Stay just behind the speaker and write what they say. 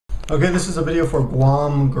Okay, this is a video for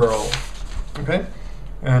Guam girl. Okay?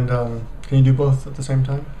 And can you do both at the same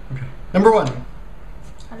time? Okay. Number 1.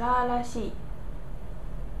 荒々しい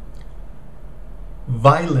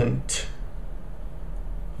Violent.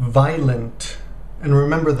 Violent. And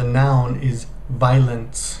remember the noun is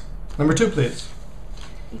violence. Number 2, please.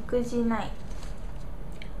 育児ない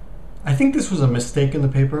I think this was a mistake in the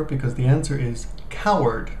paper because the answer is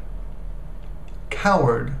coward.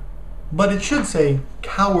 Coward. But it should say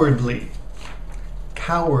cowardly.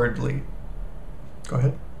 Cowardly. Go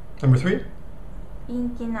ahead. Number 3. 陰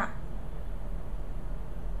気な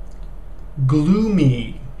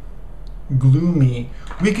Gloomy. Gloomy.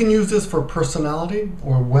 We can use this for personality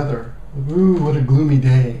or weather. Ooh, what a gloomy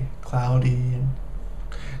day. Cloudy.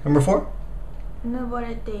 Number 4. うぬぼ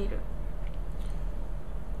れている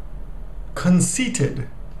Conceited.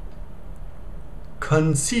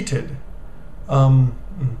 Conceited.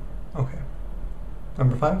 Okay.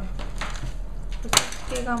 Number 5. 押し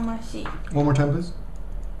付けがましい One more time, please.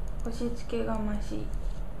 押し付けがましい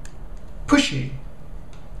Pushy.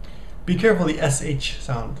 Be careful the SH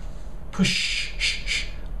sound. Push.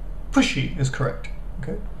 Pushy is correct.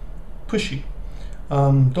 Okay? Pushy.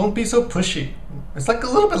 Don't be so pushy. It's like a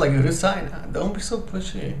little bit like urusai. Don't be so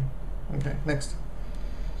pushy. Okay, next.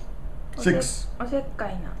 6. おせっか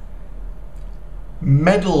いな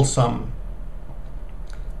Meddlesome.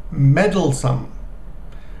 Meddlesome.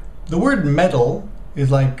 The word meddle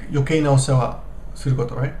is like yokei na osewa suru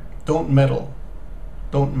koto, right? Don't meddle.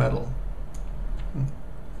 Don't meddle.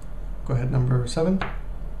 Go ahead, number 7.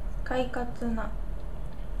 快活な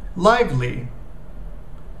Lively.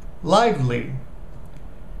 Lively.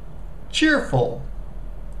 Cheerful.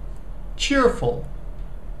 Cheerful.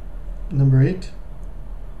 Number 8.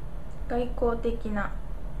 外交的な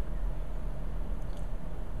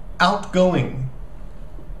Outgoing.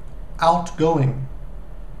 Outgoing.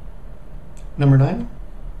 Number 9.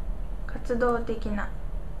 活動的な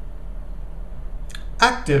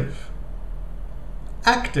Active.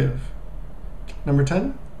 Active. Number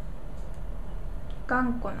 10.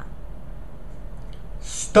 頑固な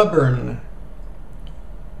Stubborn.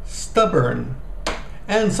 Stubborn.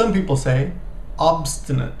 And some people say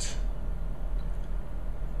obstinate.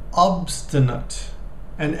 Obstinate.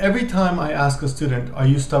 And every time I ask a student, are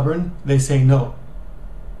you stubborn? They say no.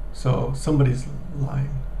 So somebody's lying.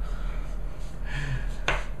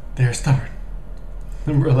 They're stubborn.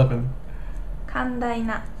 Number 11. 寛大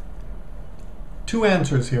な Two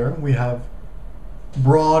answers here. We have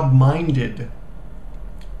broad-minded.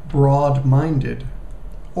 Broad-minded.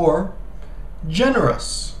 Or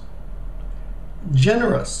generous.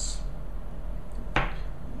 Generous.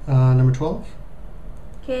 Number 12.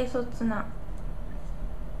 軽率な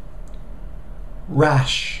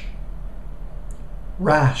Rash.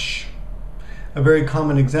 Rash. A very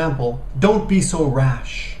common example. Don't be so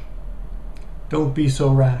rash. Don't be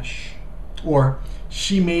so rash. Or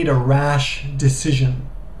she made a rash decision.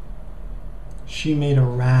 She made a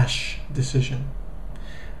rash decision.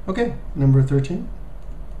 Okay, number 13.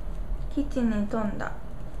 基地に富んだ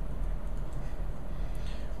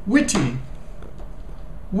Witty.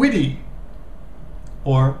 Witty.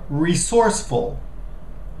 Or resourceful.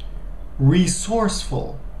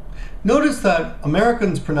 Resourceful. Notice that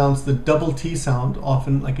Americans pronounce the double T sound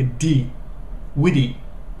often like a D. Witty.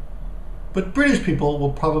 But British people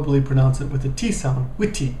will probably pronounce it with a T sound.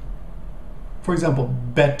 Witty. For example,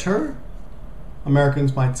 better.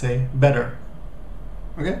 Americans might say better.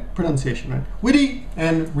 Okay? Pronunciation, right? Witty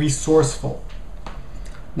and resourceful.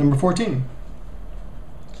 Number 14.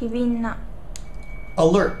 機敏な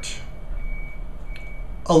Alert.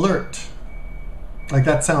 Alert. Like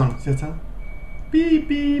that sound. See that sound? Beep,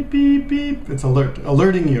 beep, beep, beep. It's alert.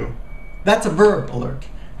 Alerting you. That's a verb, alert.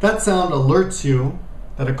 That sound alerts you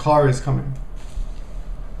that a car is coming.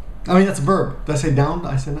 I mean, that's a verb. Did I say down?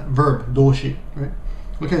 Did I say that? Verb. Doshi. Right?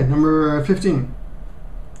 Okay, number 15.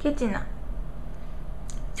 ケチな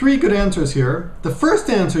 3 good answers here. The first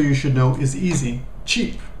answer you should know is easy.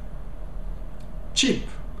 Cheap. Cheap.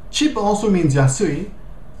 Cheap also means yasui,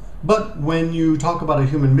 but when you talk about a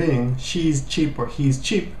human being, she's cheap or he's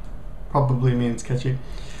cheap, probably means kechi.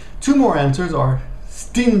 2 more answers are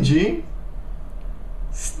stingy,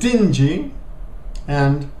 stingy,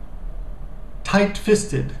 and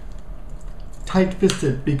tight-fisted.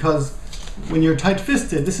 Tight-fisted, because when you're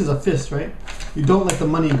tight-fisted, this is a fist, right? You don't let the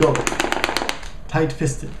money go.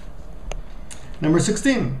 Tight-fisted. Number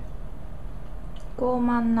 16. 傲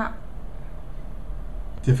慢な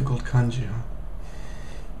Difficult kanji, huh?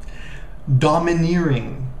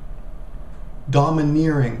 Domineering.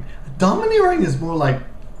 Domineering. Domineering is more like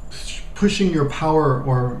pushing your power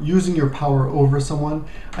or using your power over someone.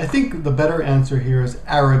 I think the better answer here is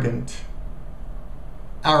arrogant.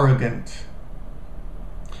 Arrogant.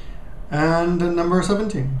 And number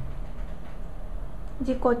 17.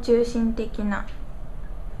 自己中心的な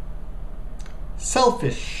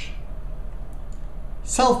Selfish.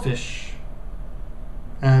 Selfish.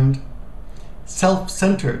 And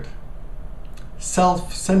self-centered.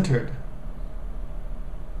 Self-centered.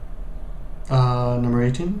 Number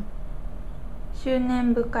 18. 執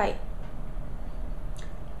念深い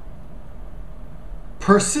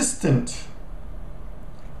Persistent.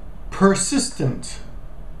 Persistent.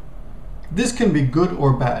 This can be good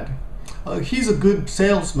or bad. He's a good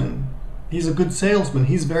salesman. He's a good salesman.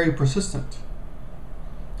 He's very persistent.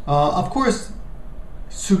 Of course,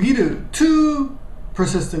 sugiru, too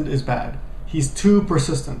persistent is bad. He's too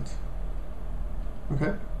persistent.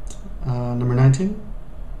 Okay. Number 19.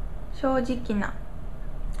 正直な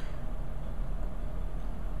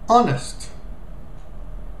Honest.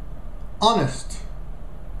 Honest.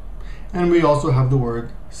 And we also have the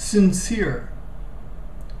word sincere.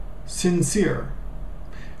 Sincere.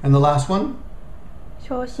 And the last one?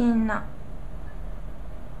 小心な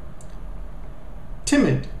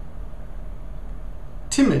Timid.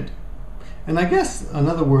 Timid. And I guess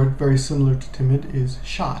another word very similar to timid is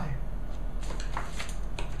shy.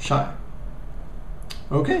 Shy.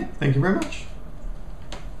 Okay, thank you very much.